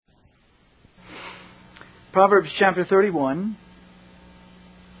Proverbs chapter 31,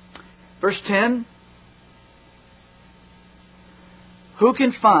 verse 10. Who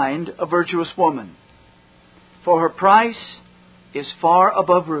can find a virtuous woman? For her price is far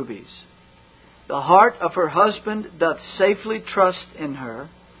above rubies. The heart of her husband doth safely trust in her,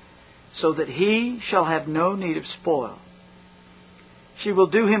 so that he shall have no need of spoil. She will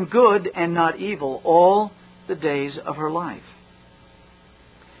do him good and not evil all the days of her life.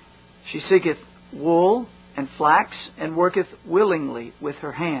 She seeketh wool and flax, and worketh willingly with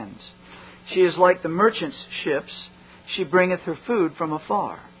her hands. She is like the merchant's ships. She bringeth her food from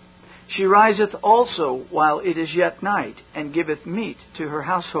afar. She riseth also while it is yet night, and giveth meat to her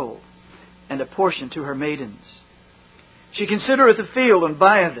household, and a portion to her maidens. She considereth a field, and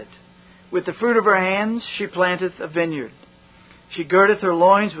buyeth it. With the fruit of her hands she planteth a vineyard. She girdeth her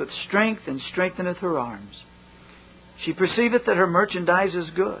loins with strength, and strengtheneth her arms. She perceiveth that her merchandise is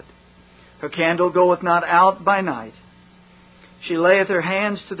good. Her candle goeth not out by night. She layeth her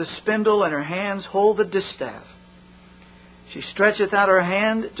hands to the spindle, and her hands hold the distaff. She stretcheth out her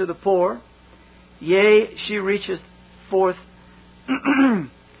hand to the poor. Yea, she reacheth forth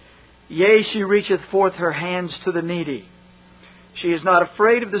she reacheth forth her hands to the needy. She is not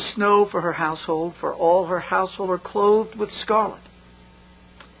afraid of the snow for her household, for all her household are clothed with scarlet.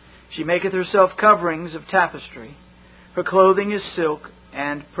 She maketh herself coverings of tapestry. Her clothing is silk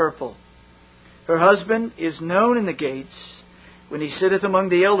and purple. Her husband is known in the gates, when he sitteth among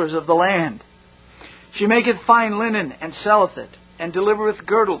the elders of the land. She maketh fine linen, and selleth it, and delivereth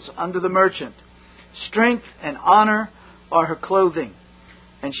girdles unto the merchant. Strength and honor are her clothing,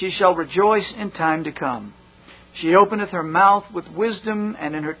 and she shall rejoice in time to come. She openeth her mouth with wisdom,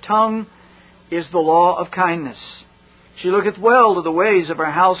 and in her tongue is the law of kindness. She looketh well to the ways of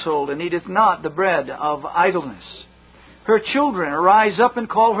her household, and eateth not the bread of idleness. Her children arise up and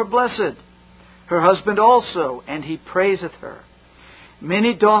call her blessed. Her husband also, and he praiseth her.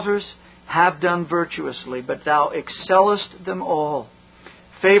 Many daughters have done virtuously, but thou excellest them all.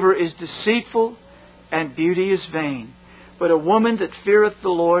 Favor is deceitful, and beauty is vain. But a woman that feareth the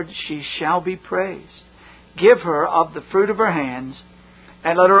Lord, she shall be praised. Give her of the fruit of her hands,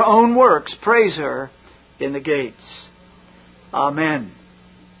 and let her own works praise her in the gates. Amen.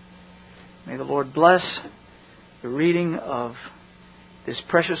 May the Lord bless the reading of this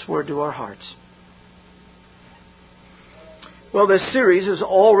precious word to our hearts. Well, this series has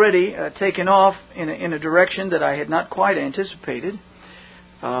already taken off in a direction that I had not quite anticipated.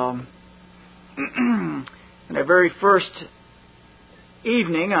 In our very first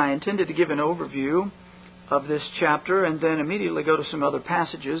evening, I intended to give an overview of this chapter and then immediately go to some other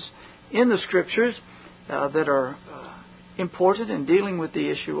passages in the Scriptures that are important in dealing with the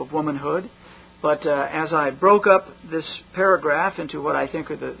issue of womanhood. But as I broke up this paragraph into what I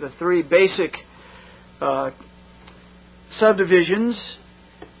think are the three basic subdivisions,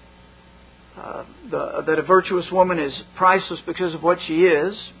 that a virtuous woman is priceless because of what she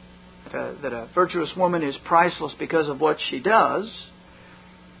is, that a virtuous woman is priceless because of what she does,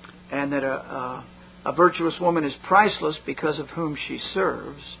 and that a virtuous woman is priceless because of whom she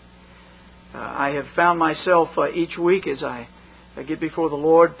serves. I have found myself each week as I get before the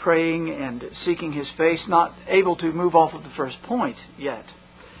Lord praying and seeking His face, not able to move off of the first point yet.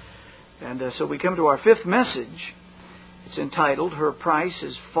 And so we come to our fifth message. It's entitled, Her Price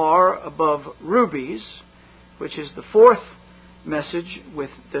is Far Above Rubies, which is the fourth message with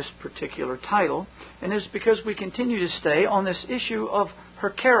this particular title. And it's because we continue to stay on this issue of her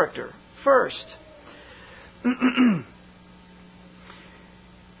character first.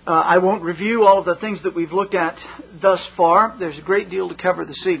 I won't review all of the things that we've looked at thus far. There's a great deal to cover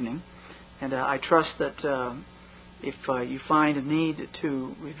this evening. And I trust that if you find a need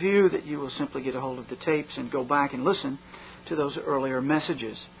to review, that you will simply get a hold of the tapes and go back and listen to those earlier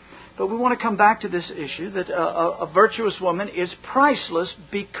messages. But we want to come back to this issue that a virtuous woman is priceless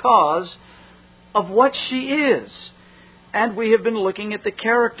because of what she is. And we have been looking at the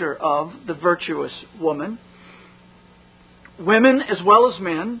character of the virtuous woman. Women, as well as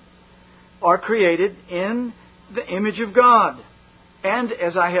men, are created in the image of God. And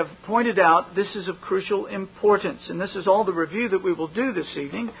as I have pointed out, this is of crucial importance. And this is all the review that we will do this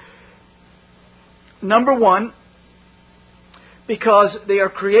evening. Number one, because they are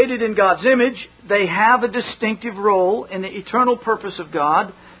created in God's image, they have a distinctive role in the eternal purpose of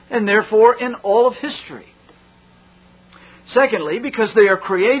God, and therefore in all of history. Secondly, because they are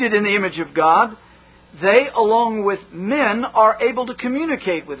created in the image of God, they, along with men, are able to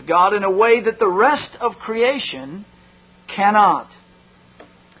communicate with God in a way that the rest of creation cannot.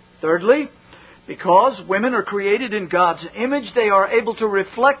 Thirdly, because women are created in God's image, they are able to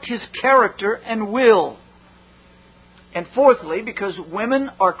reflect His character and will. And fourthly, because women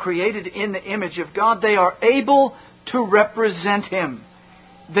are created in the image of God, they are able to represent Him.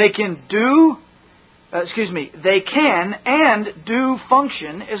 They can and do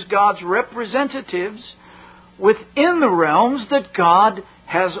function as God's representatives within the realms that God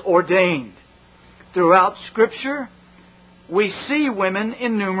has ordained. Throughout Scripture, we see women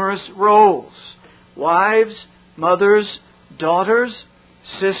in numerous roles: wives, mothers, daughters,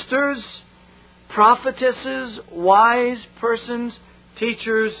 sisters, prophetesses, wise persons,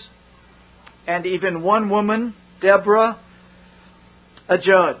 teachers, and even one woman, Deborah, a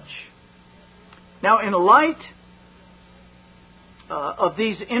judge. Now, in light of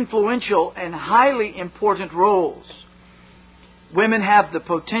these influential and highly important roles, women have the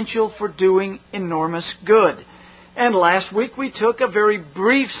potential for doing enormous good. And last week we took a very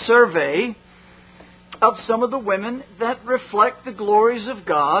brief survey of some of the women that reflect the glories of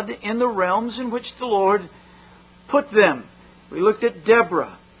God in the realms in which the Lord put them. We looked at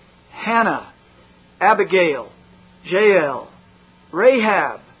Deborah, Hannah, Abigail, Jael,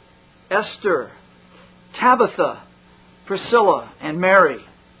 Rahab, Esther, Tabitha, Priscilla, and Mary.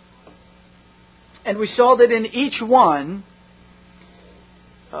 And we saw that in each one,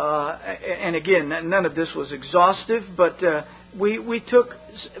 and again, none of this was exhaustive, but we took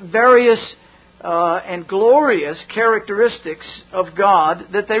various and glorious characteristics of God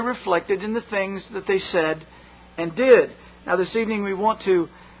that they reflected in the things that they said and did. Now this evening we want to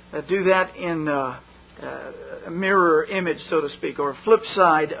do that in a mirror image, so to speak, or a flip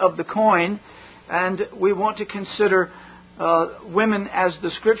side of the coin. And we want to consider women as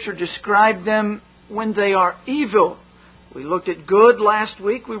the Scripture described them when they are evil. We looked at good last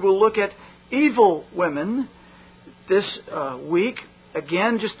week. We will look at evil women this week.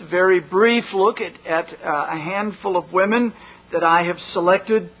 Again, just a very brief look at a handful of women that I have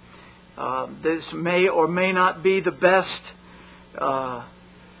selected. This may or may not be the best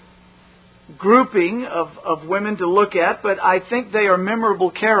grouping of women to look at, but I think they are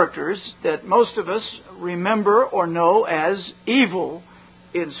memorable characters that most of us remember or know as evil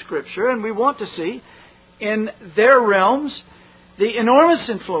in Scripture. And we want to see in their realms the enormous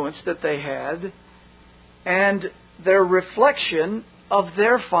influence that they had and their reflection of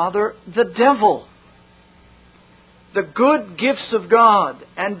their father, the devil. The good gifts of God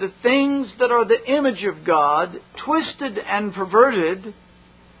and the things that are the image of God twisted and perverted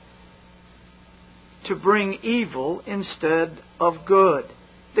to bring evil instead of good.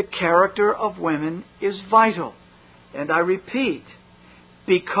 The character of women is vital. And I repeat,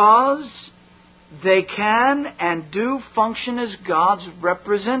 because they can and do function as God's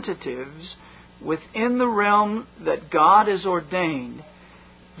representatives within the realm that God has ordained,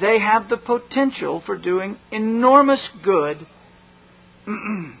 they have the potential for doing enormous good.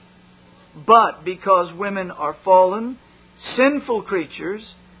 But because women are fallen, sinful creatures,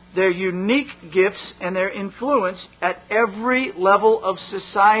 their unique gifts and their influence at every level of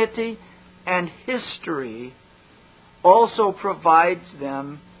society and history also provides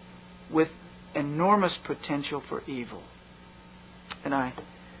them with enormous potential for evil. And I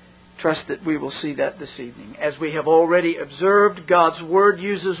trust that we will see that this evening. As we have already observed, God's Word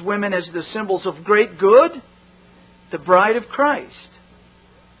uses women as the symbols of great good, the bride of Christ,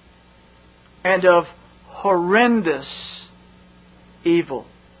 and of horrendous evil,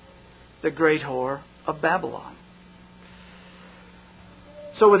 the great whore of Babylon.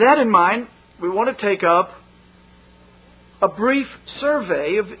 So with that in mind, we want to take up a brief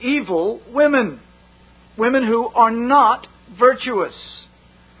survey of evil women. Women who are not virtuous.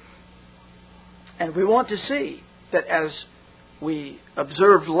 And we want to see that, as we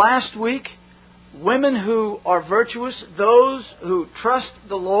observed last week, women who are virtuous, those who trust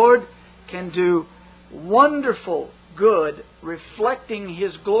the Lord, can do wonderful good reflecting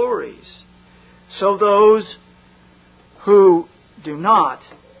His glories. So those who do not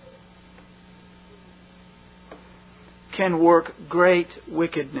can work great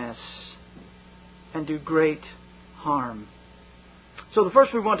wickedness and do great harm. So the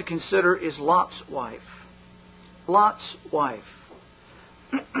first we want to consider is Lot's wife. Lot's wife.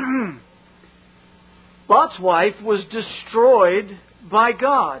 Lot's wife was destroyed by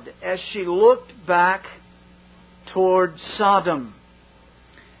God as she looked back toward Sodom.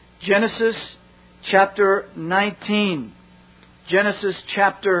 Genesis chapter 19. Genesis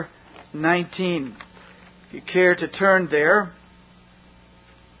chapter 19. If you care to turn there.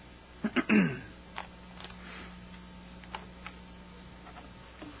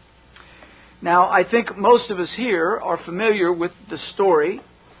 Now, I think most of us here are familiar with the story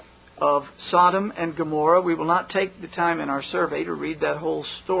of Sodom and Gomorrah. We will not take the time in our survey to read that whole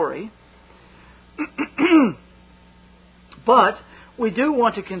story. But we do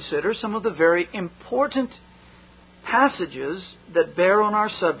want to consider some of the very important passages that bear on our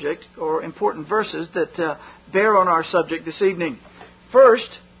subject, or important verses that bear on our subject this evening. First,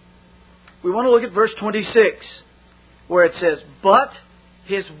 we want to look at verse 26, where it says, "But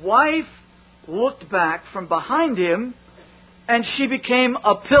his wife looked back from behind him, and she became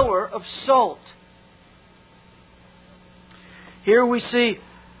a pillar of salt." Here we see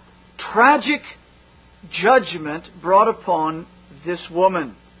tragic judgment brought upon this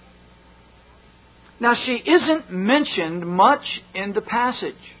woman. Now, she isn't mentioned much in the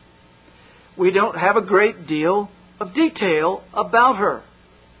passage. We don't have a great deal of detail about her.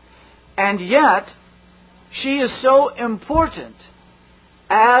 And yet, she is so important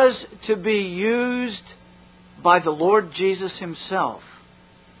as to be used by the Lord Jesus Himself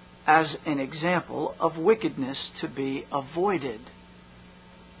as an example of wickedness to be avoided.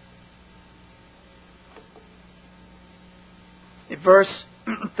 In verse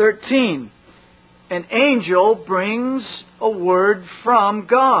 13, an angel brings a word from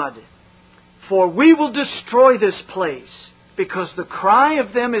God. "For we will destroy this place, because the cry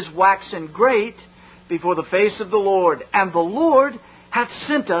of them is waxen great before the face of the Lord, and the Lord hath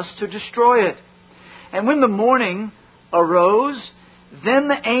sent us to destroy it. And when the morning arose, then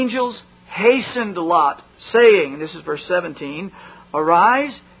the angels hastened Lot, saying," this is verse 17,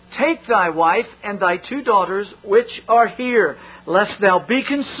 "Arise, take thy wife and thy 2 daughters which are here, lest thou be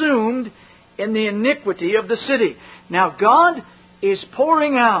consumed in the iniquity of the city." Now God is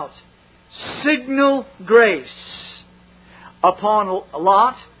pouring out signal grace upon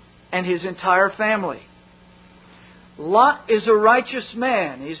Lot and his entire family. Lot is a righteous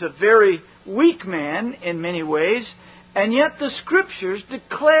man. He's a very weak man in many ways, and yet the Scriptures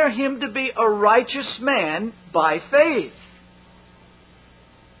declare him to be a righteous man by faith.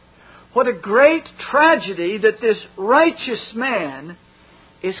 What a great tragedy that this righteous man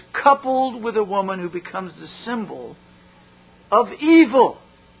is coupled with a woman who becomes the symbol of evil.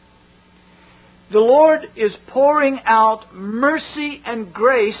 The Lord is pouring out mercy and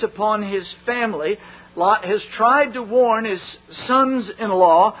grace upon His family. Lot has tried to warn his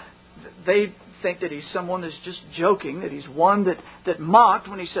sons-in-law. They think that he's someone that's just joking, that he's one that mocked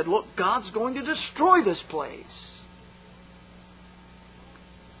when he said, "Look, God's going to destroy this place."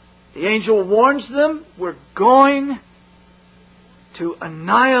 The angel warns them, "We're going to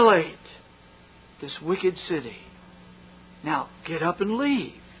annihilate this wicked city. Now, get up and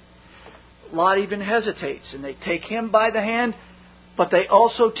leave." Lot even hesitates, and they take him by the hand, but they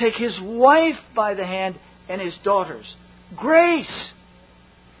also take his wife by the hand and his daughters. Grace,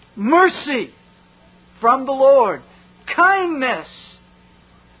 mercy from the Lord, kindness,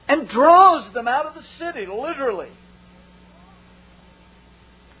 and draws them out of the city, literally.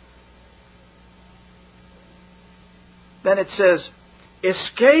 Then it says,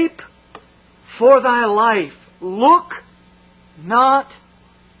 "Escape for thy life. Look not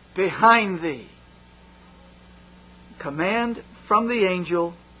behind thee." Command from the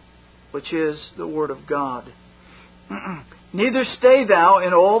angel, which is the Word of God. "Neither stay thou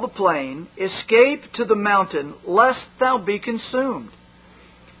in all the plain. Escape to the mountain, lest thou be consumed."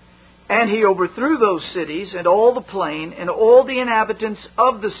 And he overthrew those cities, and all the plain, and all the inhabitants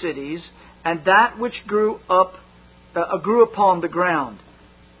of the cities, and that which grew upon the ground.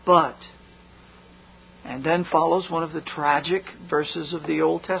 But, and then follows one of the tragic verses of the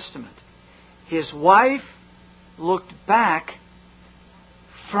Old Testament, "His wife looked back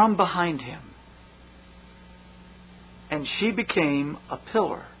from behind him, and she became a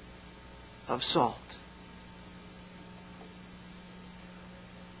pillar of salt."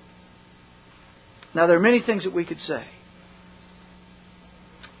 Now, there are many things that we could say,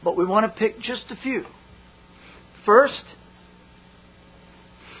 but we want to pick just a few. First,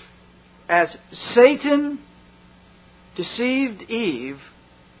 as Satan deceived Eve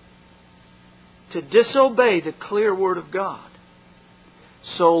to disobey the clear Word of God,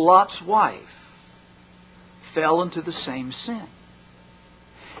 so Lot's wife fell into the same sin.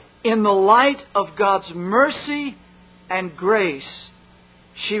 In the light of God's mercy and grace,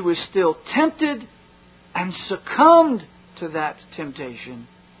 she was still tempted and succumbed to that temptation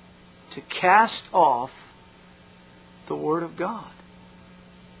to cast off the Word of God.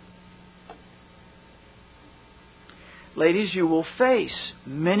 Ladies, you will face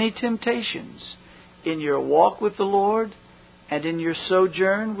many temptations in your walk with the Lord and in your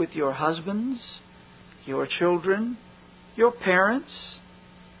sojourn with your husbands, your children, your parents,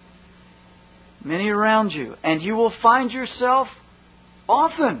 many around you. And you will find yourself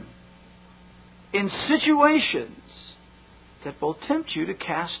often in situations that will tempt you to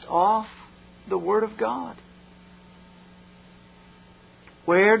cast off the Word of God.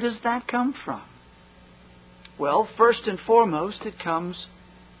 Where does that come from? Well, first and foremost, it comes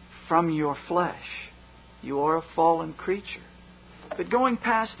from your flesh. You are a fallen creature. But going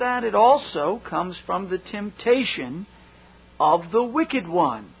past that, it also comes from the temptation of the wicked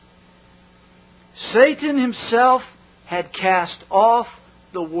one. Satan himself had cast off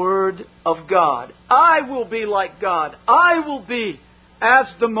the Word of God. I will be like God. I will be as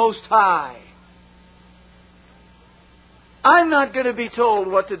the Most High. I'm not going to be told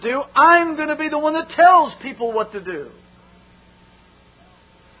what to do. I'm going to be the one that tells people what to do.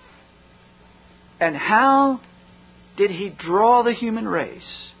 And how did he draw the human race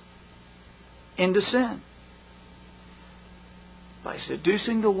into sin? By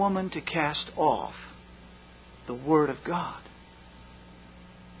seducing the woman to cast off the Word of God.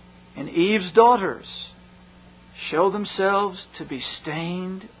 And Eve's daughters show themselves to be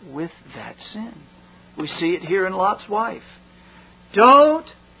stained with that sin. We see it here in Lot's wife. Don't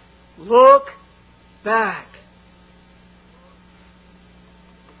look back.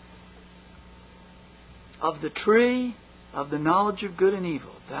 Of the tree of the knowledge of good and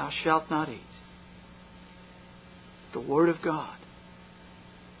evil thou shalt not eat. The Word of God.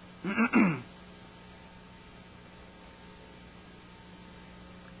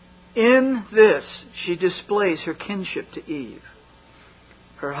 In this she displays her kinship to Eve.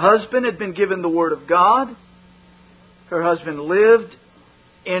 Her husband had been given the Word of God. Her husband lived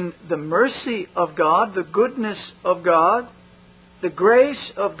in the mercy of God, the goodness of God, the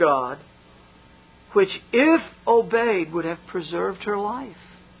grace of God, which, if obeyed, would have preserved her life.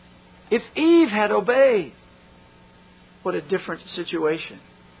 If Eve had obeyed, what a different situation.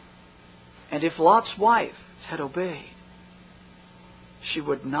 And if Lot's wife had obeyed, she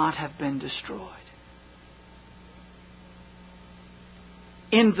would not have been destroyed.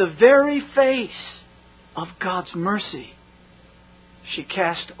 In the very face of God's mercy, she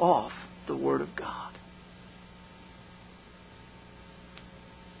cast off the Word of God.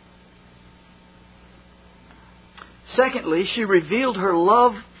 Secondly, she revealed her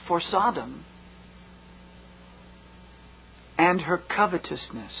love for Sodom and her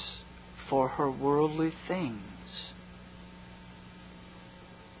covetousness for her worldly things.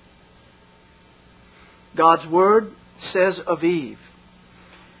 God's Word says of Eve,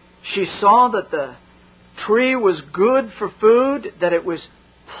 she saw that the tree was good for food, that it was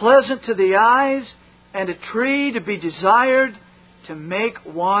pleasant to the eyes, and a tree to be desired to make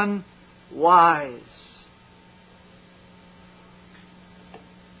one wise.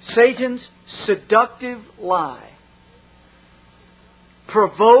 Satan's seductive lie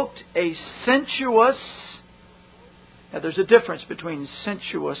provoked a sensuous. Now there's a difference between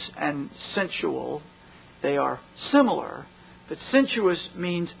sensuous and sensual. They are similar, but sensuous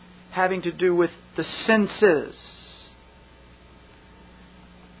means having to do with the senses.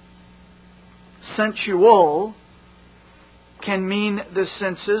 Sensual can mean the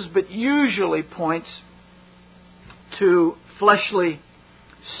senses, but usually points to fleshly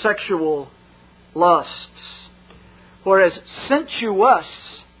sexual lusts. Whereas sensuous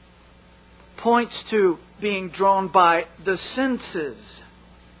points to being drawn by the senses.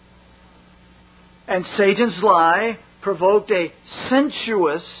 And Satan's lie provoked a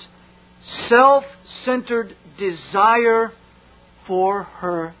sensuous, self-centered desire for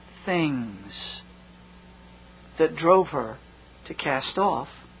her things that drove her to cast off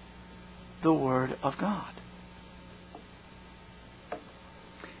the Word of God.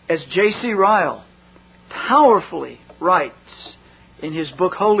 As J.C. Ryle powerfully writes in his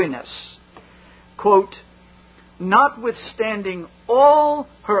book Holiness, quote, notwithstanding all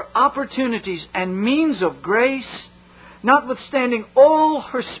her opportunities and means of grace, notwithstanding all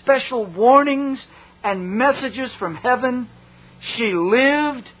her special warnings and messages from heaven, she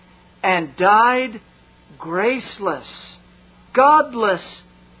lived and died graceless, godless,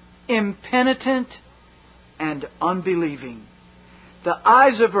 impenitent, and unbelieving. The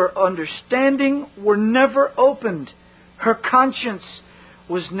eyes of her understanding were never opened. Her conscience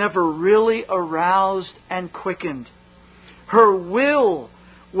was never really aroused and quickened. Her will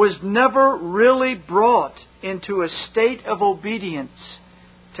was never really brought into a state of obedience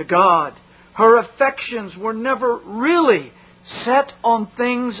to God. Her affections were never really set on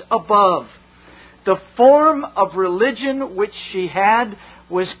things above. The form of religion which she had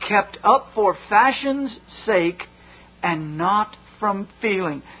was kept up for fashion's sake and not from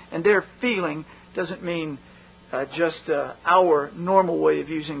feeling. And their feeling doesn't mean just our normal way of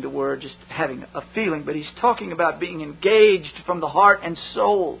using the word, just having a feeling, but he's talking about being engaged from the heart and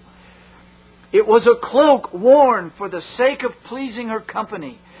soul. It was a cloak worn for the sake of pleasing her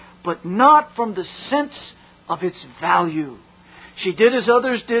company, but not from the sense of its value. She did as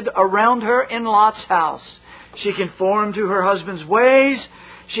others did around her in Lot's house. She conformed to her husband's ways.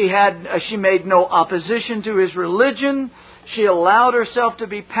 She made no opposition to his religion. She allowed herself to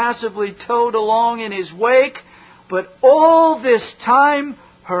be passively towed along in his wake. But all this time,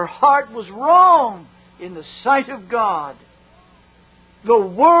 her heart was wrong in the sight of God. The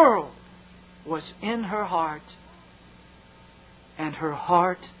world was in her heart, and her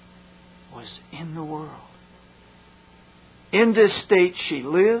heart was in the world. In this state she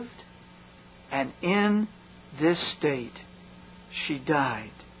lived, and in this state she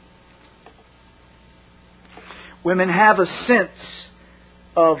died. Women have a sense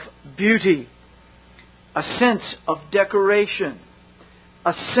of beauty, a sense of decoration,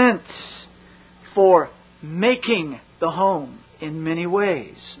 a sense for making the home in many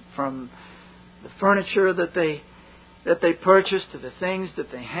ways, from the furniture that they purchase to the things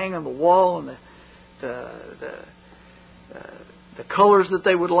that they hang on the wall and the colors that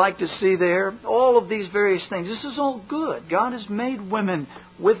they would like to see there. All of these various things. This is all good. God has made women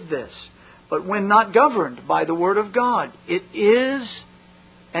with this. But when not governed by the Word of God, it is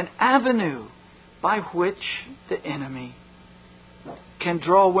an avenue by which the enemy can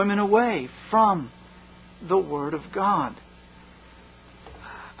draw women away from the Word of God.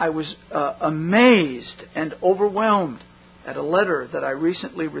 I was amazed and overwhelmed at a letter that I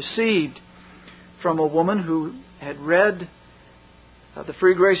recently received from a woman who had read the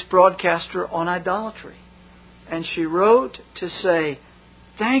Free Grace Broadcaster on idolatry. And she wrote to say,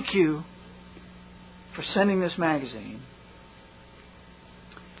 "Thank you for sending this magazine,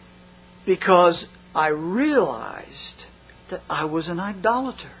 because I realized that I was an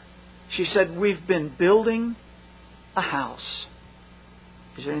idolater." She said, "We've been building a house."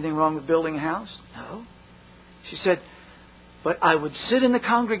 Is there anything wrong with building a house? No. She said, "But I would sit in the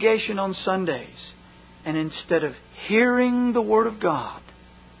congregation on Sundays, and instead of hearing the Word of God,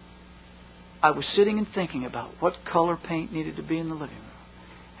 I was sitting and thinking about what color paint needed to be in the living room,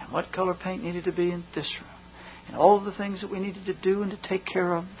 and what color paint needed to be in this room, and all of the things that we needed to do and to take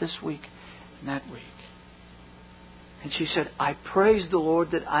care of this week and that week." And she said, "I praise the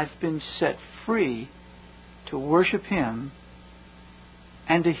Lord that I've been set free to worship Him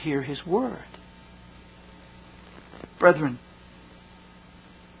and to hear His Word." Brethren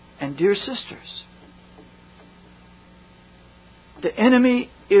and dear sisters, the enemy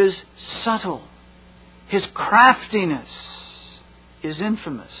is subtle. His craftiness is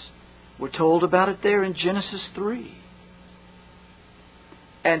infamous. We're told about it there in Genesis 3.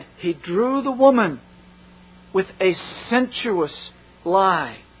 And he drew the woman with a sensuous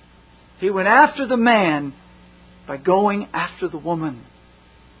lie. He went after the man by going after the woman.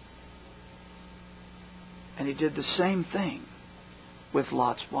 And he did the same thing with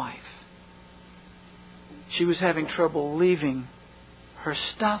Lot's wife. She was having trouble leaving her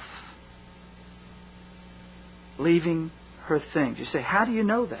stuff, leaving her things. You say, how do you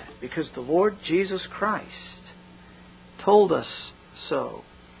know that? Because the Lord Jesus Christ told us so.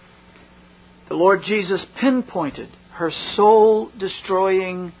 The Lord Jesus pinpointed her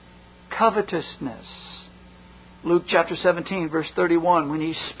soul-destroying covetousness. Luke chapter 17, verse 31, when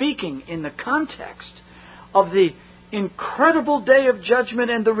he's speaking in the context of the incredible day of judgment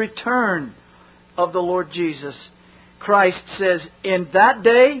and the return of the Lord Jesus, Christ says, "In that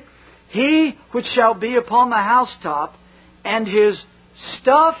day, he which shall be upon the housetop, and his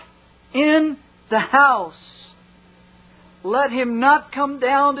stuff in the house, let him not come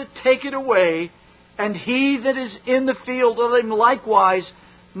down to take it away, and he that is in the field, let him likewise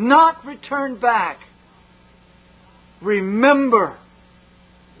not return back." Remember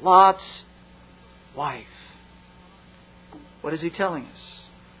Lot's wife. What is he telling us?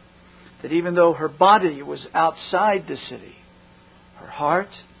 That even though her body was outside the city, her heart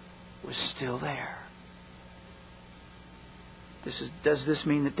was still there. Does this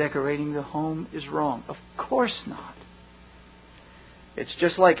mean that decorating the home is wrong? Of course not. It's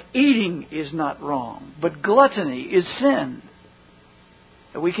just like eating is not wrong, but gluttony is sin.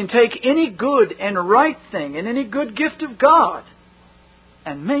 We can take any good and right thing and any good gift of God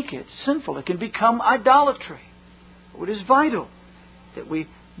and make it sinful. It can become idolatry. It is vital that we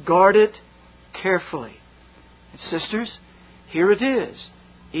guard it carefully. And sisters, here it is.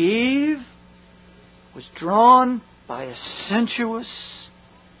 Eve was drawn by a sensuous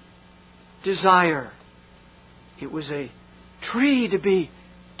desire. It was a tree to be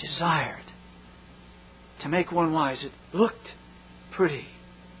desired, to make one wise. It looked pretty.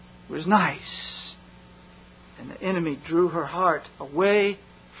 It was nice. And the enemy drew her heart away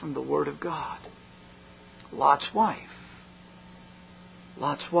from the Word of God. Lot's wife.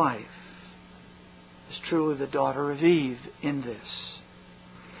 Lot's wife. is truly the daughter of Eve in this.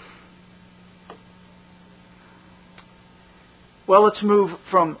 Well, let's move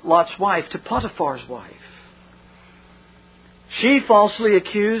from Lot's wife to Potiphar's wife. She falsely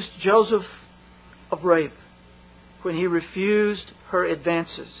accused Joseph of rape when he refused her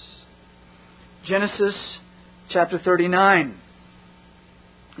advances. Genesis chapter 39.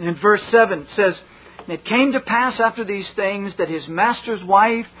 And in verse 7 it says, "And it came to pass after these things that his master's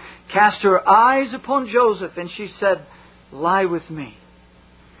wife cast her eyes upon Joseph, and she said, 'Lie with me.'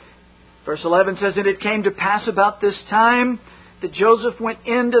 Verse 11 says, 'And it came to pass about this time that Joseph went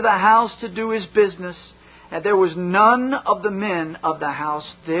into the house to do his business, and there was none of the men of the house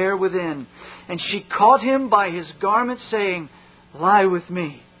there within. And she caught him by his garment, saying, Lie with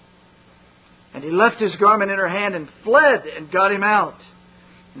me. And he left his garment in her hand and fled and got him out.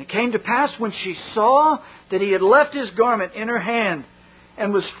 And it came to pass when she saw that he had left his garment in her hand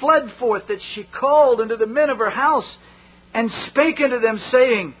and was fled forth, that she called unto the men of her house and spake unto them,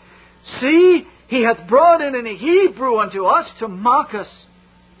 saying, See, he hath brought in a Hebrew unto us to mock us.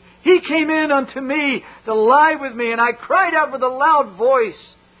 He came in unto me to lie with me, and I cried out with a loud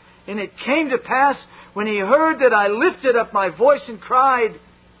voice. And it came to pass, when he heard that I lifted up my voice and cried,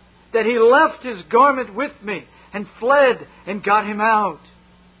 that he left his garment with me, and fled, and got him out.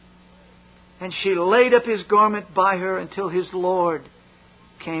 And she laid up his garment by her until his Lord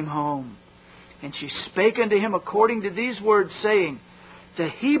came home. And she spake unto him according to these words, saying, The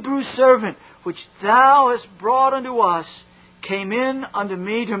Hebrew servant which thou hast brought unto us came in unto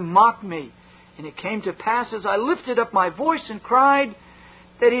me to mock me. And it came to pass, as I lifted up my voice and cried,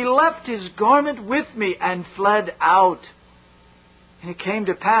 that he left his garment with me and fled out. And it came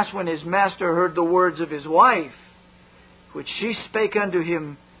to pass, when his master heard the words of his wife, which she spake unto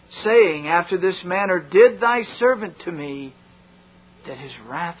him, saying, After this manner did thy servant to me, that his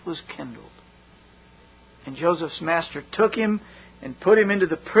wrath was kindled. And Joseph's master took him and put him into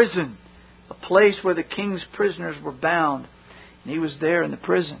the prison, a place where the king's prisoners were bound. And he was there in the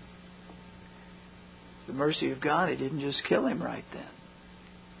prison. The mercy of God, he didn't just kill him right then.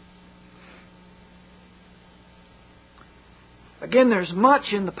 Again, there's much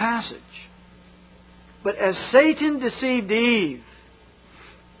in the passage. But as Satan deceived Eve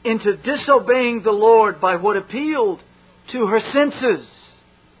into disobeying the Lord by what appealed to her senses,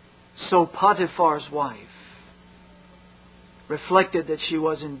 so Potiphar's wife reflected that she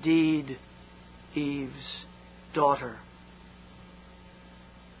was indeed Eve's daughter.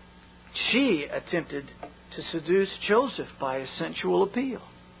 She attempted to seduce Joseph by a sensual appeal.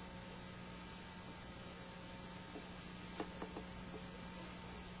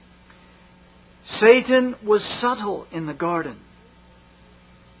 Satan was subtle in the garden.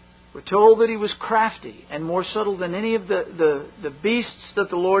 We're told that he was crafty and more subtle than any of the beasts that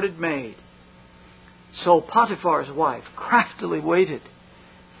the Lord had made. So Potiphar's wife craftily waited.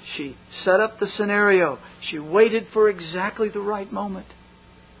 She set up the scenario. She waited for exactly the right moment.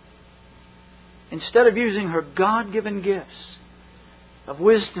 Instead of using her God-given gifts of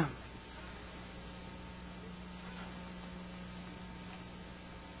wisdom,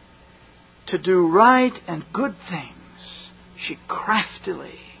 to do right and good things, she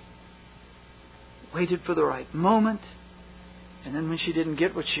craftily waited for the right moment. And then when she didn't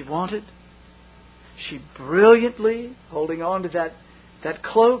get what she wanted, she brilliantly, holding on to that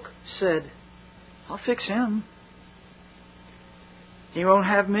cloak, said, I'll fix him. He won't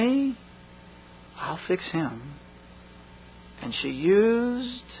have me. I'll fix him. And she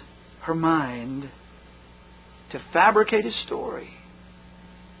used her mind to fabricate a story.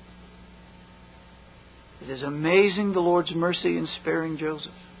 It is amazing the Lord's mercy in sparing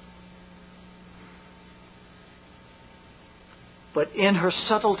Joseph. But in her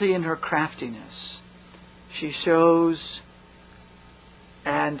subtlety and her craftiness, she shows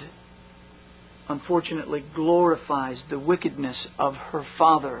and unfortunately glorifies the wickedness of her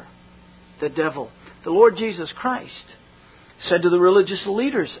father, the devil. The Lord Jesus Christ said to the religious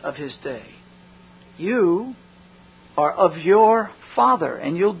leaders of his day, You are of your father,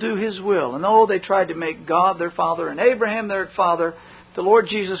 and you'll do his will. And they tried to make God their father and Abraham their father, the Lord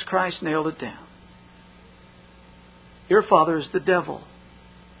Jesus Christ nailed it down. Your father is the devil.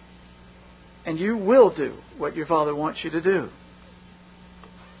 And you will do what your father wants you to do.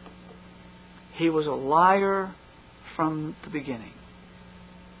 He was a liar from the beginning.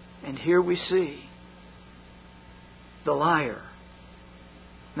 And here we see the liar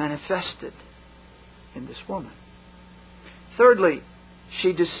manifested in this woman. Thirdly,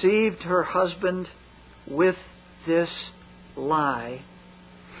 she deceived her husband with this lie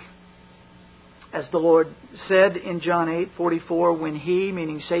As the Lord said in John 8:44, when he,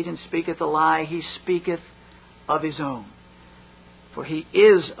 meaning Satan, speaketh a lie, he speaketh of his own. For he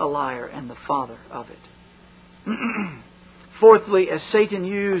is a liar and the father of it. Fourthly, as Satan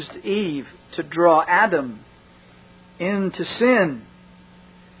used Eve to draw Adam into sin,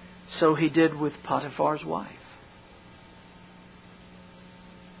 so he did with Potiphar's wife.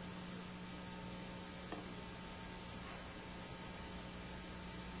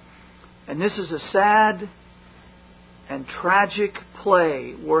 And this is a sad and tragic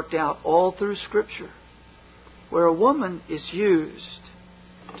play worked out all through Scripture, where a woman is used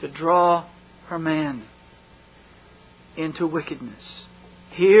to draw her man into wickedness.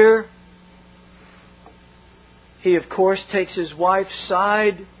 Here, he of course takes his wife's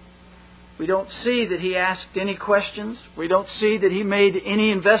side. We don't see that he asked any questions. We don't see that he made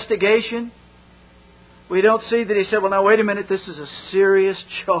any investigation. We don't see that he said, well, now wait a minute, this is a serious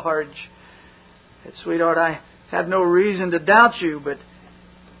charge. Sweetheart, I have no reason to doubt you, but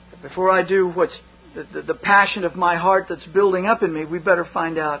before I do what's the passion of my heart that's building up in me, we better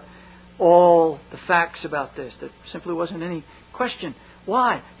find out all the facts about this. There simply wasn't any question.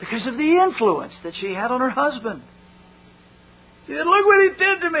 Why? Because of the influence that she had on her husband. She said, look what he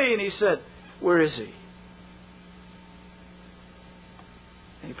did to me. And he said, where is he?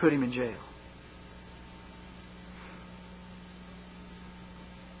 And he put him in jail.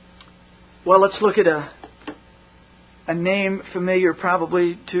 Well, let's look at a name familiar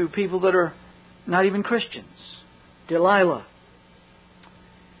probably to people that are not even Christians. Delilah.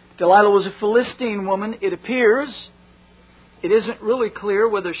 Delilah was a Philistine woman, it appears. It isn't really clear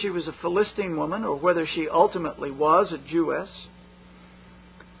whether she was a Philistine woman or whether she ultimately was a Jewess.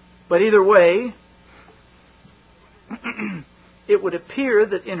 But either way, it would appear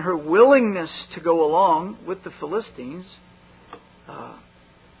that in her willingness to go along with the Philistines,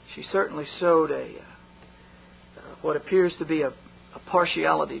 she certainly showed what appears to be a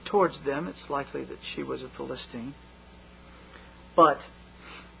partiality towards them. It's likely that she was a Philistine. But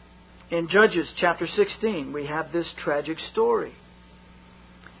in Judges chapter 16, we have this tragic story.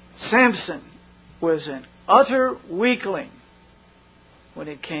 Samson was an utter weakling when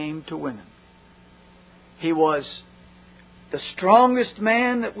it came to women. He was the strongest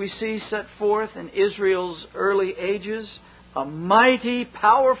man that we see set forth in Israel's early ages, a mighty,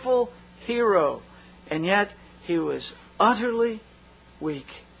 powerful hero, and yet he was utterly weak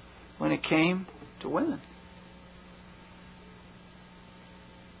when it came to women.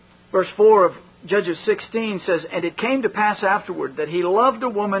 Verse 4 of Judges 16 says, and it came to pass afterward that he loved a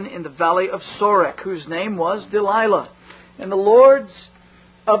woman in the valley of Sorek, whose name was Delilah. And the lords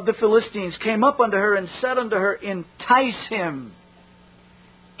of the Philistines came up unto her and said unto her, entice him.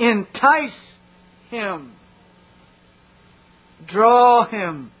 Entice him. Draw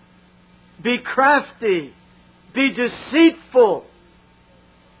him. Be crafty. Be deceitful.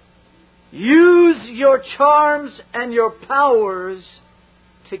 Use your charms and your powers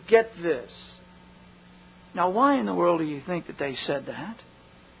to get this. Now, why in the world do you think that they said that?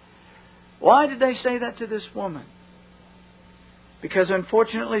 Why did they say that to this woman? Because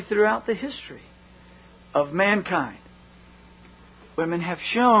unfortunately, throughout the history of mankind, women have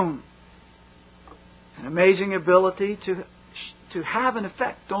shown an amazing ability to have an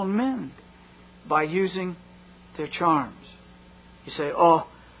effect on men by using their charms. You say, oh,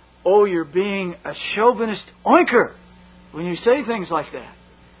 you're being a chauvinist oinker when you say things like that.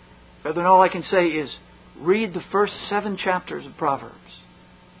 Brethren, all I can say is read the first 7 chapters of Proverbs.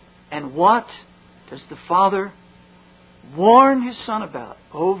 And what does the Father warn His Son about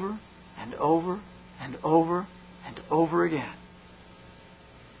over and over and over and over again?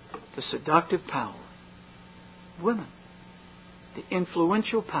 The seductive power of women. The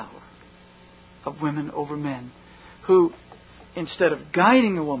influential power of women over men who, instead of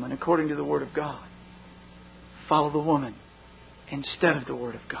guiding a woman according to the Word of God, follow the woman instead of the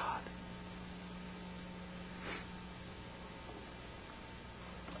Word of God.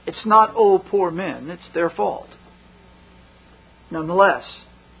 It's not, oh, poor men. It's their fault. Nonetheless,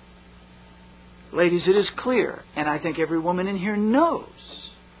 ladies, it is clear, and I think every woman in here knows,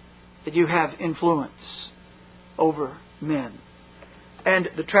 that you have influence over men. And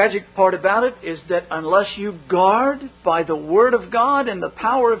the tragic part about it is that unless you guard by the Word of God and the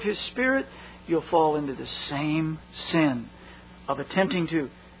power of His Spirit, you'll fall into the same sin of attempting to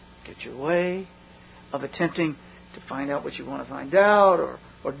get your way, of attempting to find out what you want to find out, or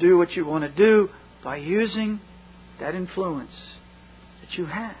do what you want to do by using that influence that you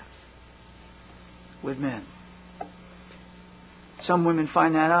have with men. Some women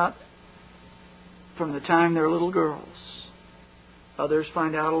find that out from the time they're little girls. Others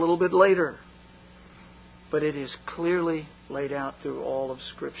find out a little bit later but it is clearly laid out through all of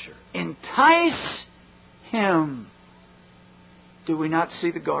Scripture. Entice him. Do we not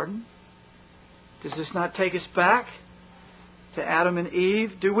see the garden? Does this not take us back to Adam and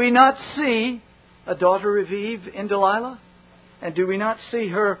Eve? Do we not see a daughter of Eve in Delilah? And do we not see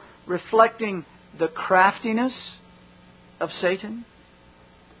her reflecting the craftiness of Satan?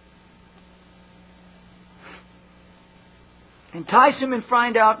 Entice him and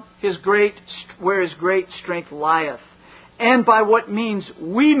find out where his great strength lieth, and by what means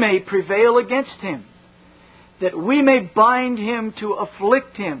we may prevail against him, that we may bind him to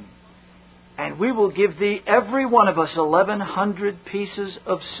afflict him. And we will give thee, every one of us, 1,100 pieces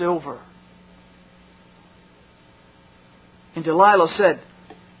of silver. And Delilah said,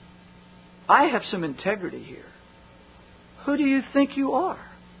 I have some integrity here. Who do you think you are,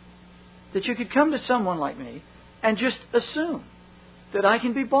 that you could come to someone like me and just assume that I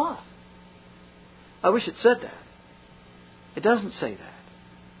can be bought? I wish it said that. It doesn't say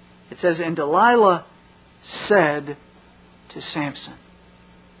that. It says, and Delilah said to Samson.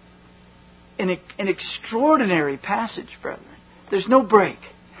 An extraordinary passage, brethren. There's no break.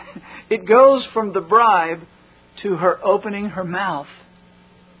 It goes from the bribe to her opening her mouth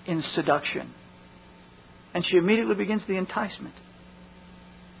in seduction. And she immediately begins the enticement.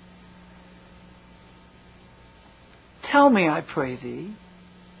 Tell me, I pray thee,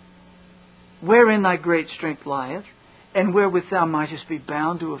 wherein thy great strength lieth, and wherewith thou mightest be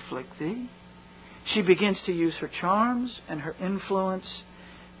bound to afflict thee. She begins to use her charms and her influence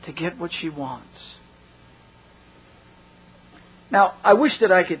to get what she wants. Now, I wish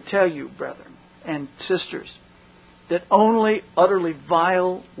that I could tell you, brethren and sisters, that only utterly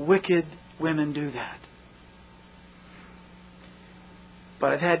vile, wicked women do that.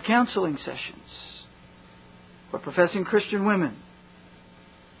 But I've had counseling sessions where professing Christian women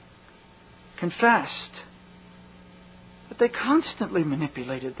confessed that they constantly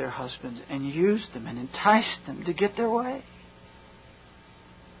manipulated their husbands and used them and enticed them to get their way.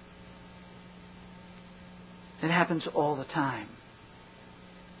 It happens all the time.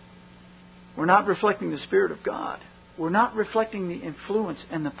 We're not reflecting the Spirit of God. We're not reflecting the influence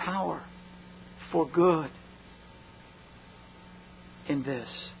and the power for good in this.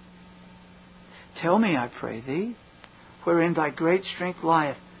 Tell me, I pray thee, wherein thy great strength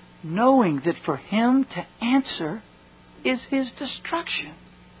lieth, knowing that for him to answer is his destruction.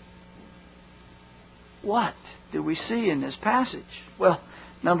 What do we see in this passage? Well,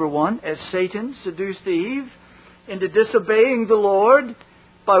 number one, as Satan seduced Eve into disobeying the Lord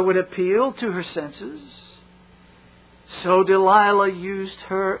by what appealed to her senses, so Delilah used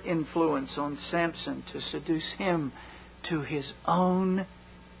her influence on Samson to seduce him to his own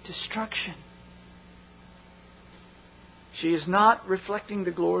destruction. She is not reflecting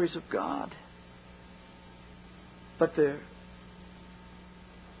the glories of God, but the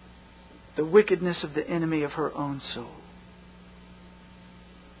wickedness of the enemy of her own soul.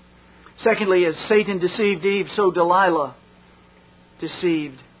 Secondly, as Satan deceived Eve, so Delilah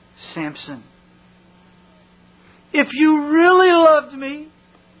deceived Samson. If you really loved me,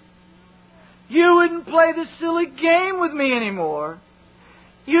 you wouldn't play this silly game with me anymore.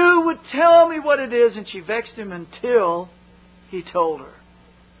 You would tell me what it is. And she vexed him until he told her.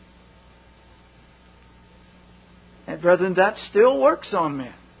 And brethren, that still works on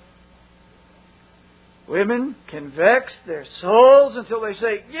men. Women can vex their souls until they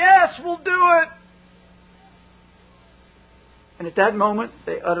say, yes, we'll do it. And at that moment,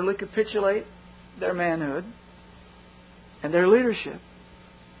 they utterly capitulate their manhood and their leadership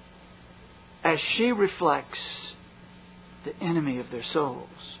as she reflects the enemy of their souls,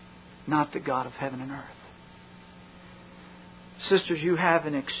 not the God of heaven and earth. Sisters, you have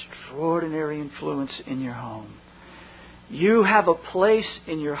an extraordinary influence in your home. You have a place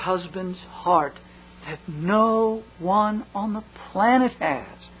in your husband's heart that no one on the planet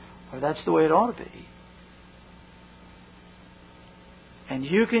has. Or that's the way it ought to be. And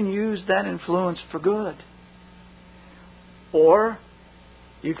you can use that influence for good. Or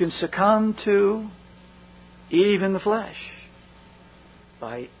you can succumb to Eve in the flesh.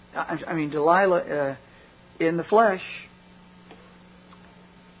 Delilah in the flesh.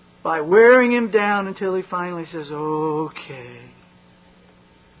 By wearing him down until he finally says, okay.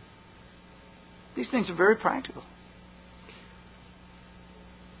 These things are very practical.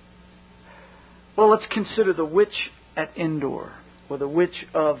 Well, let's consider the witch at Endor, or the witch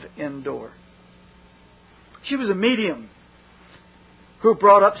of Endor. She was a medium who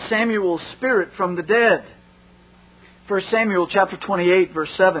brought up Samuel's spirit from the dead. 1 Samuel chapter 28, verse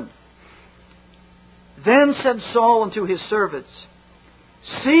 7. Then said Saul unto his servants,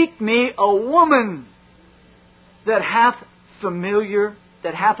 seek me a woman that hath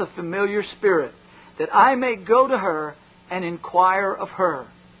a familiar spirit, that I may go to her and inquire of her.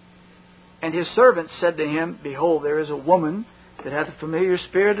 And his servants said to him, Behold, there is a woman that hath a familiar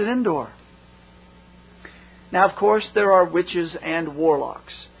spirit at Endor. Now, of course, there are witches and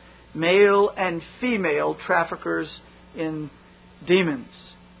warlocks, male and female traffickers in demons.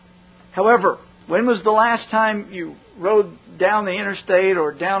 However, when was the last time you rode down the interstate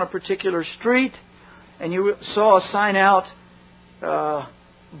or down a particular street and you saw a sign out,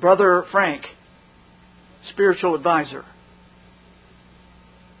 Brother Frank, spiritual advisor?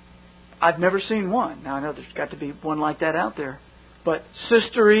 I've never seen one. Now, I know there's got to be one like that out there. But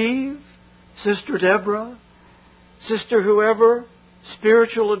Sister Eve, Sister Deborah, Sister whoever,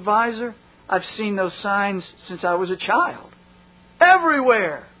 spiritual advisor, I've seen those signs since I was a child.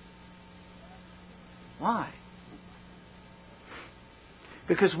 Everywhere. Why?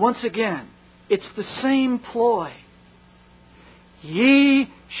 Because once again, it's the same ploy. Ye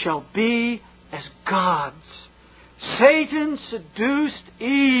shall be as gods. Satan seduced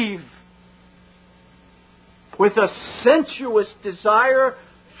Eve with a sensuous desire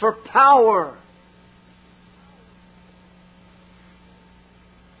for power.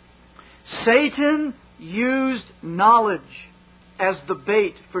 Satan used knowledge as the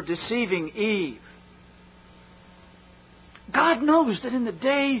bait for deceiving Eve. God knows that in the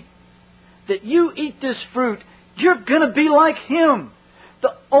day that you eat this fruit, you're going to be like Him.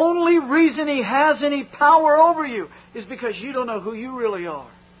 The only reason He has any power over you is because you don't know who you really are.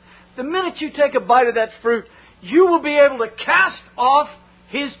 The minute you take a bite of that fruit, you will be able to cast off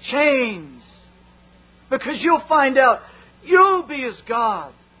His chains. Because you'll find out you'll be as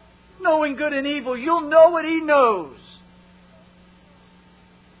God. Knowing good and evil, you'll know what He knows.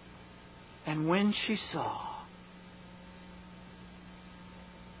 And when she saw,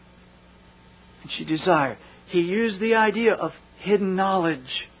 and she desired, he used the idea of hidden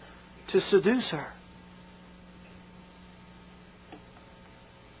knowledge to seduce her.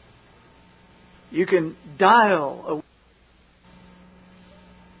 You can dial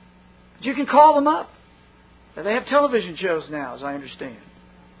you can call them up. They have television shows now, as I understand.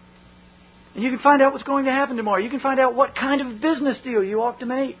 And you can find out what's going to happen tomorrow. You can find out what kind of business deal you ought to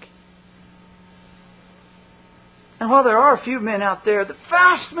make. And while there are a few men out there, the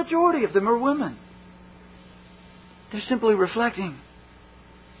vast majority of them are women. They're simply reflecting.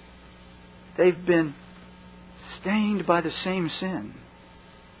 They've been stained by the same sin.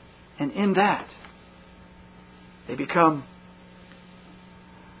 And in that, they become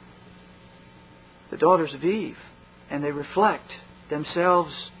the daughters of Eve. And they reflect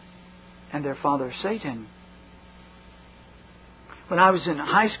themselves and their father Satan. When I was in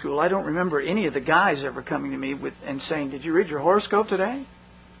high school, I don't remember any of the guys ever coming to me and saying, "Did you read your horoscope today?"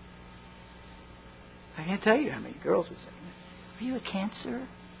 I can't tell you how many girls would say, "Are you a Cancer?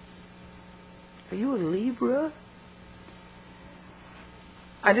 Are you a Libra?"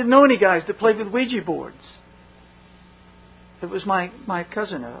 I didn't know any guys that played with Ouija boards. It was my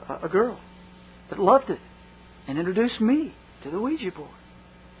cousin, a girl, that loved it and introduced me to the Ouija board.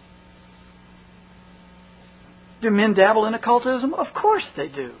 Do men dabble in occultism? Of course they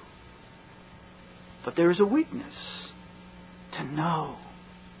do. But there is a weakness to know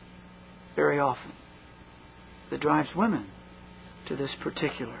very often that drives women to this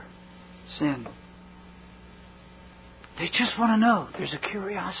particular sin. They just want to know. There's a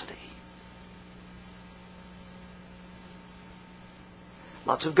curiosity.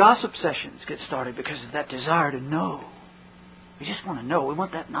 Lots of gossip sessions get started because of that desire to know. We just want to know. We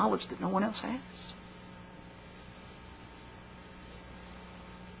want that knowledge that no one else has.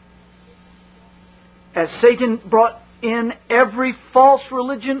 As Satan brought in every false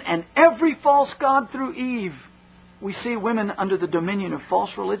religion and every false god through Eve, we see women under the dominion of false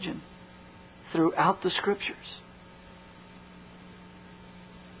religion throughout the Scriptures.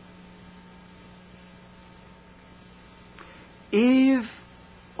 Eve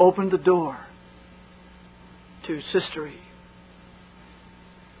opened the door to Sister Eve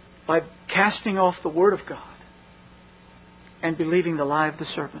by casting off the Word of God and believing the lie of the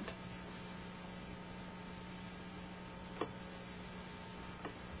serpent.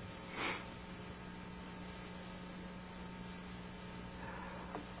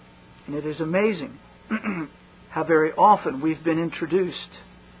 And it is amazing how very often we've been introduced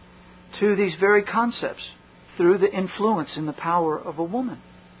to these very concepts through the influence and the power of a woman.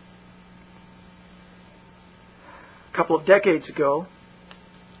 A couple of decades ago,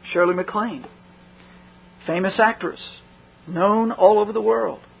 Shirley MacLaine, famous actress, known all over the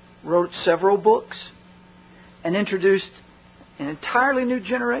world, wrote several books and introduced an entirely new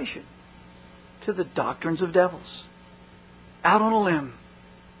generation to the doctrines of devils. Out on a limb.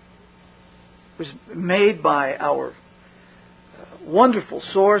 It was made by our wonderful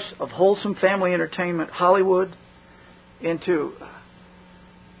source of wholesome family entertainment, Hollywood, into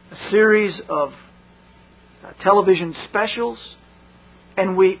a series of television specials.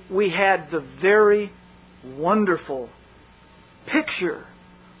 And we had the very wonderful picture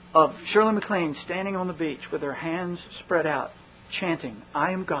of Shirley MacLaine standing on the beach with her hands spread out, chanting,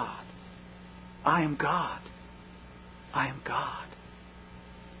 "I am God. I am God. I am God."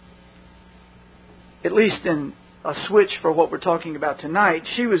 At least in a switch for what we're talking about tonight,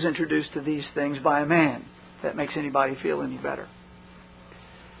 she was introduced to these things by a man. If that makes anybody feel any better.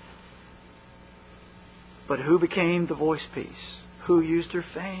 But who became the voice piece? Who used her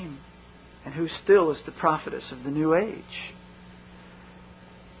fame? And who still is the prophetess of the New Age?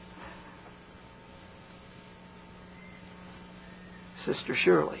 Sister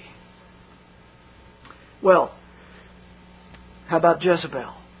Shirley. Well, how about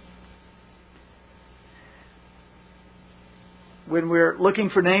Jezebel? When we're looking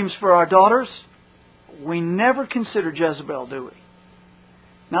for names for our daughters, we never consider Jezebel, do we?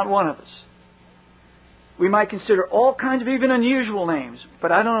 Not one of us. We might consider all kinds of even unusual names,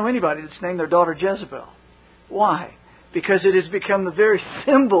 but I don't know anybody that's named their daughter Jezebel. Why? Because it has become the very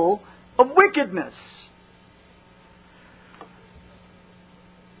symbol of wickedness.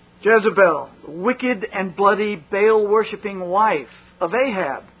 Jezebel, the wicked and bloody Baal-worshipping wife of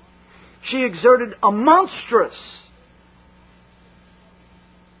Ahab. She exerted a monstrous,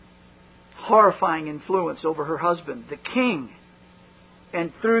 horrifying influence over her husband, the king,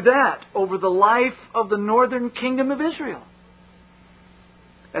 and through that, over the life of the northern kingdom of Israel.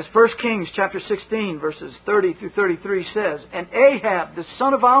 As 1 Kings chapter 16, verses 30 through 33 says, "And Ahab, the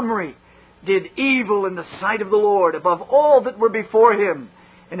son of Omri, did evil in the sight of the Lord above all that were before him.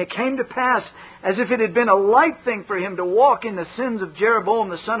 And it came to pass, as if it had been a light thing for him to walk in the sins of Jeroboam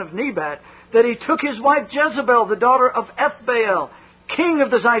the son of Nebat, that he took his wife Jezebel, the daughter of Ethbaal, king of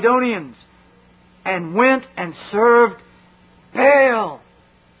the Zidonians, and went and served Baal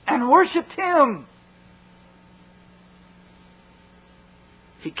and worshipped him."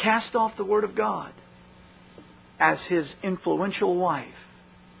 He cast off the word of God as his influential wife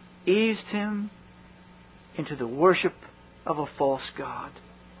eased him into the worship of a false god.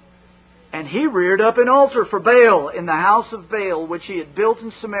 And he reared up an altar for Baal in the house of Baal, which he had built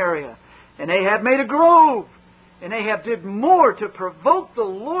in Samaria. And Ahab made a grove. And Ahab did more to provoke the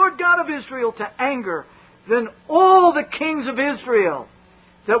Lord God of Israel to anger than all the kings of Israel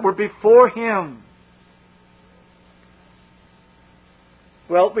that were before him.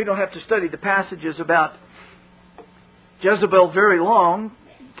 Well, we don't have to study the passages about Jezebel very long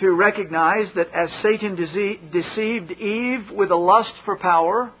to recognize that as Satan deceived Eve with a lust for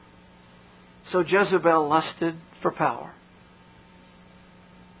power, so Jezebel lusted for power.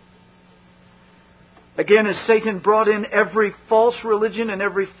 Again, as Satan brought in every false religion and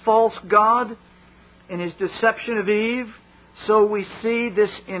every false god in his deception of Eve, so we see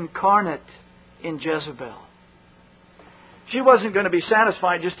this incarnate in Jezebel. She wasn't going to be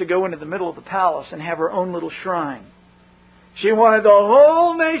satisfied just to go into the middle of the palace and have her own little shrine. She wanted the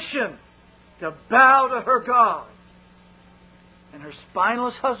whole nation to bow to her God. And her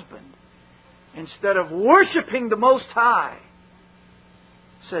spineless husband, instead of worshiping the Most High,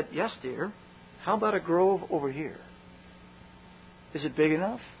 said, "Yes, dear, how about a grove over here? Is it big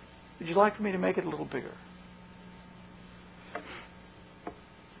enough? Would you like for me to make it a little bigger?"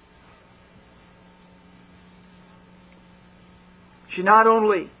 She not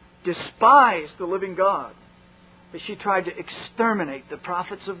only despised the living God, but she tried to exterminate the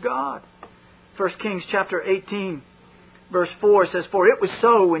prophets of God. 1 Kings chapter 18, verse 4 says, "For it was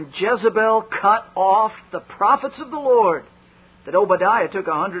so when Jezebel cut off the prophets of the Lord, that Obadiah took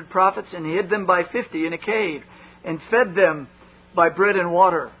 100 prophets and hid them by 50 in a cave, and fed them by bread and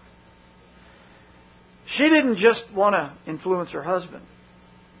water." She didn't just want to influence her husband.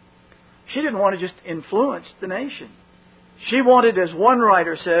 She didn't want to just influence the nation. She wanted, as one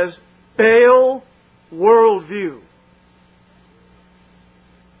writer says, Baal worldview.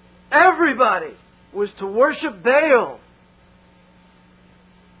 Everybody was to worship Baal.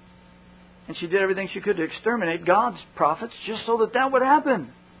 And she did everything she could to exterminate God's prophets just so that that would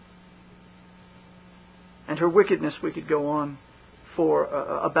happen. And her wickedness, we could go on for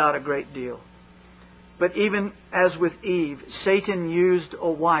about a great deal. But even as with Eve, Satan used a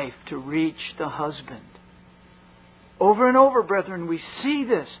wife to reach the husband. Over and over, brethren, we see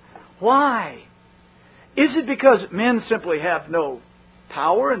this. Why? Is it because men simply have no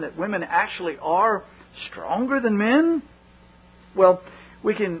power and that women actually are stronger than men? Well,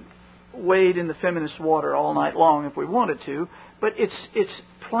 we can wade in the feminist water all night long if we wanted to, but it's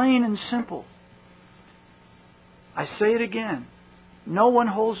plain and simple. I say it again. No one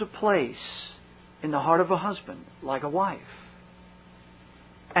holds a place in the heart of a husband like a wife.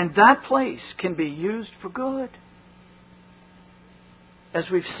 And that place can be used for good. As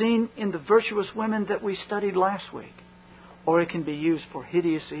we've seen in the virtuous women that we studied last week. Or it can be used for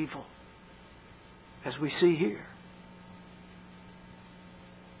hideous evil. As we see here.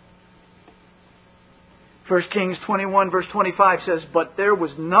 1 Kings 21 verse 25 says, "But there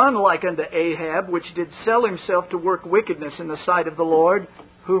was none like unto Ahab, which did sell himself to work wickedness in the sight of the Lord,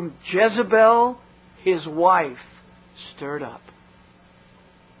 whom Jezebel, his wife, stirred up."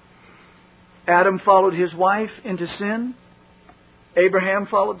 Adam followed his wife into sin. Abraham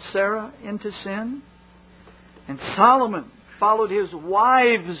followed Sarah into sin. And Solomon followed his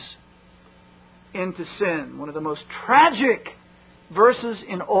wives into sin. One of the most tragic verses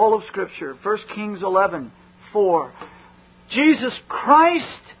in all of Scripture. 1 Kings 11:4. Jesus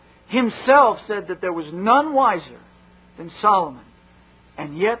Christ Himself said that there was none wiser than Solomon.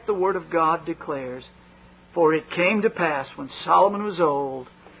 And yet the Word of God declares, "For it came to pass when Solomon was old,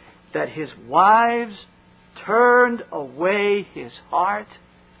 that his wives turned away his heart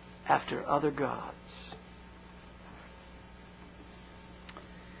after other gods."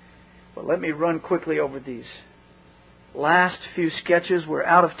 Well, let me run quickly over these last few sketches. We're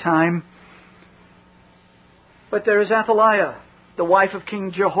out of time. But there is Athaliah, the wife of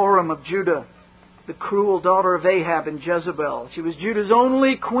King Jehoram of Judah, the cruel daughter of Ahab and Jezebel. She was Judah's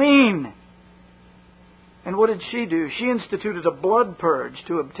only queen. And what did she do? She instituted a blood purge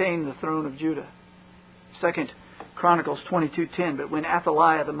to obtain the throne of Judah. 2 Chronicles 22:10. "But when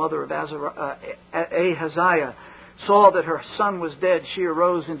Athaliah, the mother of Ahaziah, saw that her son was dead, she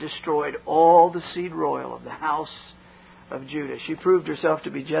arose and destroyed all the seed royal of the house of Judah." She proved herself to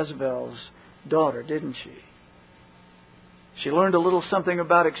be Jezebel's daughter, didn't she? She learned a little something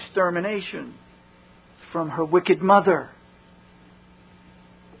about extermination from her wicked mother.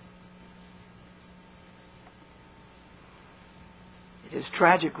 It is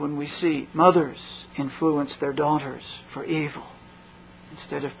tragic when we see mothers influence their daughters for evil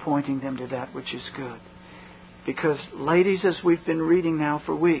instead of pointing them to that which is good. Because, ladies, as we've been reading now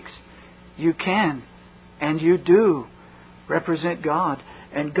for weeks, you can and you do represent God.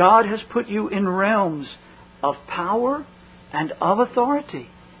 And God has put you in realms of power and of authority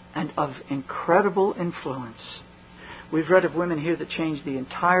and of incredible influence. We've read of women here that changed the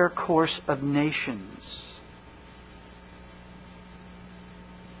entire course of nations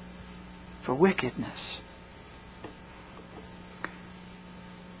for wickedness.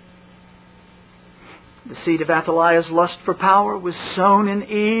 The seed of Athaliah's lust for power was sown in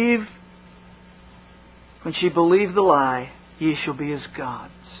Eve when she believed the lie, "Ye shall be as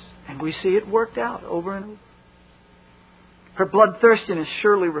gods." And we see it worked out over and over. Her bloodthirstiness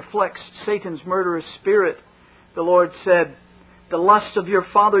surely reflects Satan's murderous spirit. The Lord said, "The lusts of your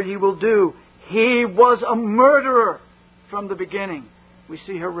father ye will do." He was a murderer from the beginning. We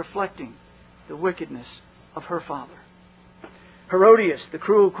see her reflecting the wickedness of her father. Herodias, the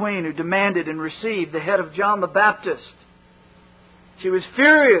cruel queen who demanded and received the head of John the Baptist. She was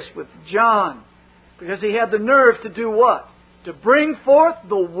furious with John because he had the nerve to do what? To bring forth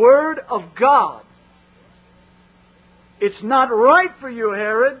the Word of God. It's not right for you,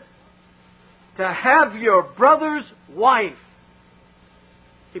 Herod, to have your brother's wife.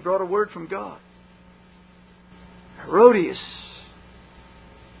 He brought a word from God. Herodias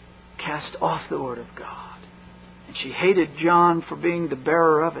cast off the Word of God. And she hated John for being the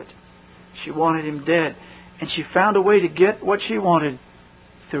bearer of it. She wanted him dead. And she found a way to get what she wanted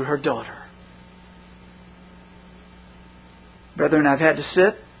through her daughter. Brethren, I've had to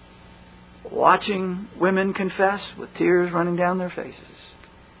sit watching women confess with tears running down their faces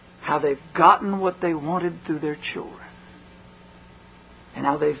how they've gotten what they wanted through their children. And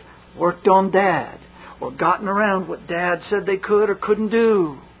how they've worked on Dad or gotten around what Dad said they could or couldn't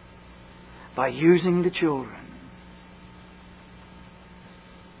do by using the children.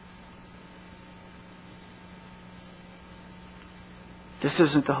 This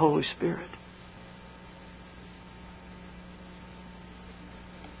isn't the Holy Spirit.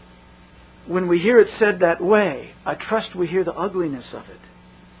 When we hear it said that way, I trust we hear the ugliness of it.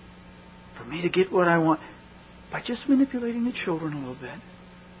 For me to get what I want by just manipulating the children a little bit,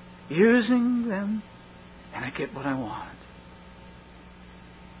 using them, and I get what I want.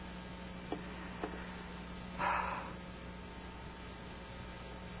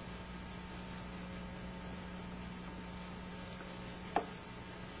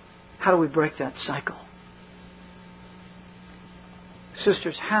 How do we break that cycle?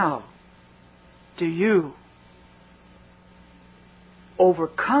 Sisters, how do you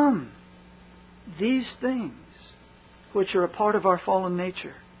overcome these things which are a part of our fallen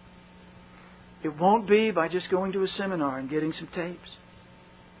nature. It won't be by just going to a seminar and getting some tapes.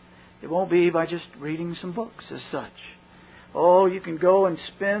 It won't be by just reading some books as such. Oh, you can go and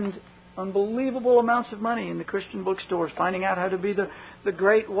spend unbelievable amounts of money in the Christian bookstores finding out how to be the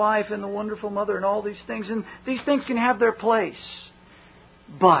great wife and the wonderful mother and all these things. And these things can have their place.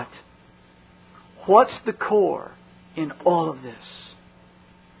 But what's the core in all of this?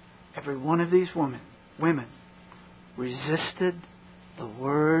 Every one of these women resisted the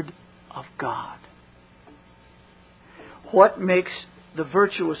Word of God. What makes the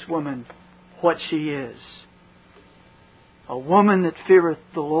virtuous woman what she is? A woman that feareth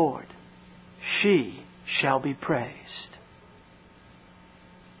the Lord, she shall be praised.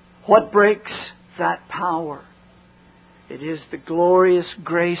 What breaks that power? It is the glorious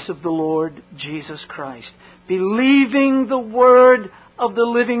grace of the Lord Jesus Christ. Believing the Word of the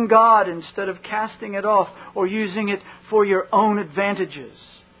living God instead of casting it off or using it for your own advantages.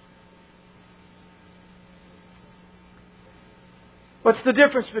 What's the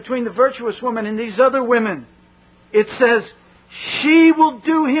difference between the virtuous woman and these other women? It says, she will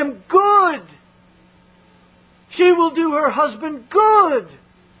do him good. She will do her husband good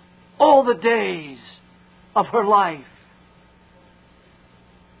all the days of her life.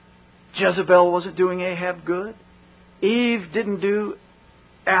 Jezebel wasn't doing Ahab good. Eve didn't do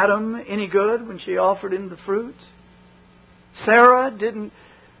Adam any good when she offered him the fruit. Sarah didn't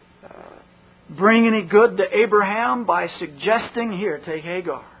bring any good to Abraham by suggesting, here, take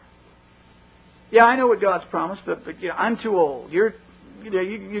Hagar. Yeah, I know what God's promised, but I'm too old. You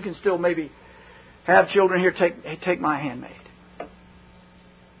can still maybe have children. Here, take my handmaid.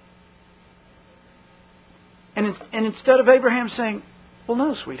 And instead of Abraham saying, well,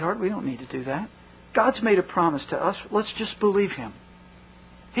 no, sweetheart, we don't need to do that. God's made a promise to us. Let's just believe Him.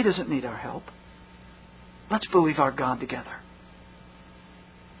 He doesn't need our help. Let's believe our God together.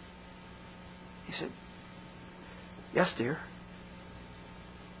 He said, yes, dear.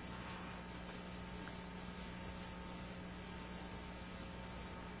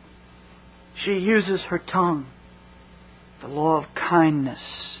 She uses her tongue. The law of kindness.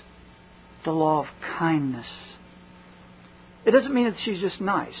 The law of kindness. It doesn't mean that she's just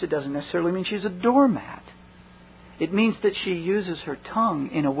nice. It doesn't necessarily mean she's a doormat. It means that she uses her tongue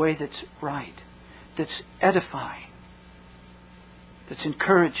in a way that's right, that's edifying, that's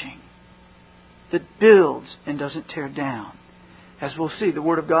encouraging, that builds and doesn't tear down. As we'll see, the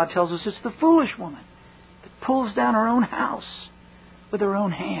Word of God tells us it's the foolish woman that pulls down her own house with her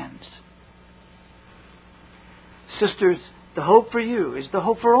own hands. Sisters, the hope for you is the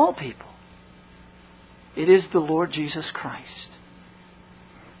hope for all people. It is the Lord Jesus Christ.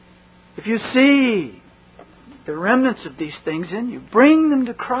 If you see the remnants of these things in you, bring them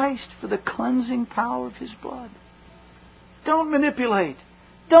to Christ for the cleansing power of His blood. Don't manipulate.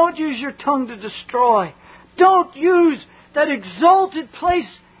 Don't use your tongue to destroy. Don't use that exalted place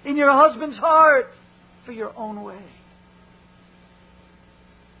in your husband's heart for your own way.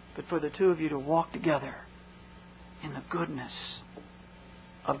 But for the two of you to walk together in the goodness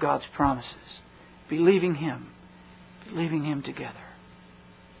of God's promises. Believing Him together.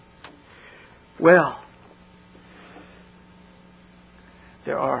 Well,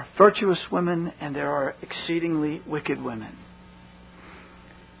 there are virtuous women and there are exceedingly wicked women.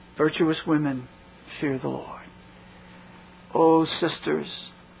 Virtuous women fear the Lord. Oh, sisters,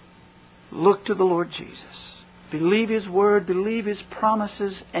 look to the Lord Jesus. Believe His Word, believe His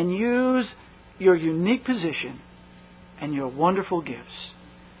promises, and use your unique position and your wonderful gifts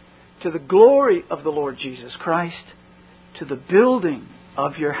to the glory of the Lord Jesus Christ, to the building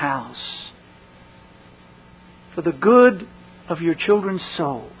of your house, for the good of your children's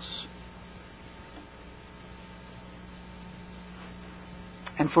souls,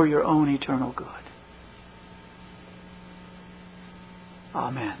 and for your own eternal good.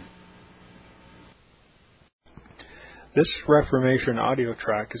 Amen. This Reformation audio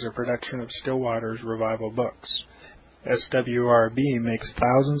track is a production of Still Waters Revival Books. SWRB makes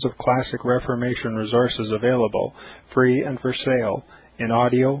thousands of classic Reformation resources available, free and for sale, in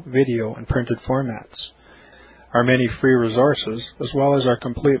audio, video, and printed formats. Our many free resources, as well as our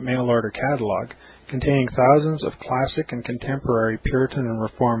complete mail-order catalog, containing thousands of classic and contemporary Puritan and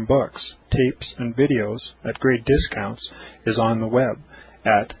Reformed books, tapes, and videos at great discounts, is on the web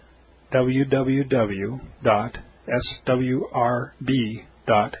at www.swrb.com.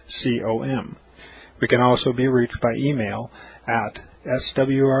 We can also be reached by email at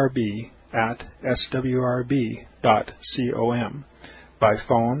swrb@swrb.com. by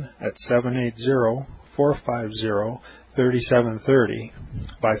phone at 780-450-3730,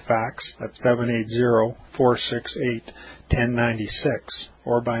 by fax at 780-468-1096,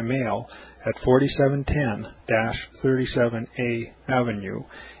 or by mail at 4710-37A Avenue,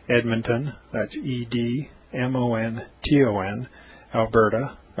 Edmonton, that's Edmonton,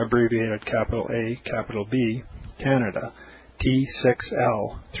 Alberta, abbreviated capital A, capital B, Canada,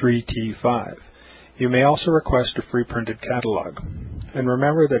 T6L3T5. You may also request a free printed catalog. And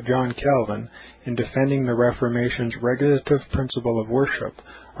remember that John Calvin, in defending the Reformation's regulative principle of worship,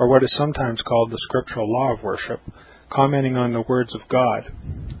 or what is sometimes called the scriptural law of worship, commenting on the words of God,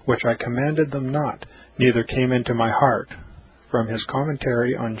 which I commanded them not, neither came into my heart, from his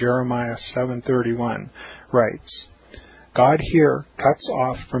commentary on Jeremiah 7:31, writes, God here cuts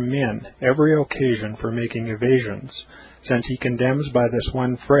off from men every occasion for making evasions, since he condemns by this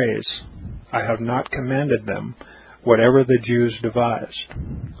one phrase, I have not commanded them, whatever the Jews devised.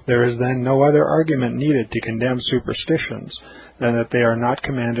 There is then no other argument needed to condemn superstitions than that they are not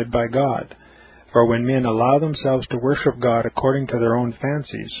commanded by God. For when men allow themselves to worship God according to their own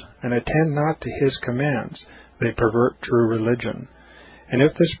fancies, and attend not to his commands, they pervert true religion. And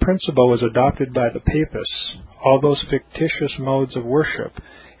if this principle was adopted by the Papists, all those fictitious modes of worship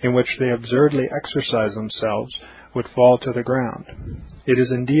in which they absurdly exercise themselves would fall to the ground. It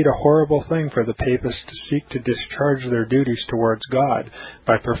is indeed a horrible thing for the Papists to seek to discharge their duties towards God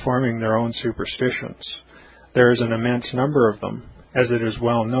by performing their own superstitions. There is an immense number of them, as it is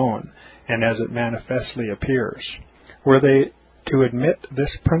well known, and as it manifestly appears. Were they to admit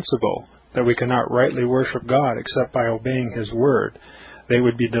this principle, that we cannot rightly worship God except by obeying his word, they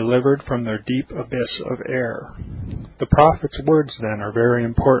would be delivered from their deep abyss of error. The prophet's words, then, are very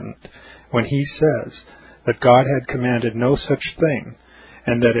important, when he says that God had commanded no such thing,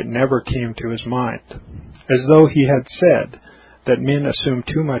 and that it never came to his mind, as though he had said that men assume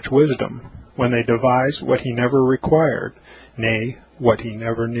too much wisdom when they devise what he never required, nay, what he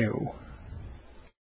never knew.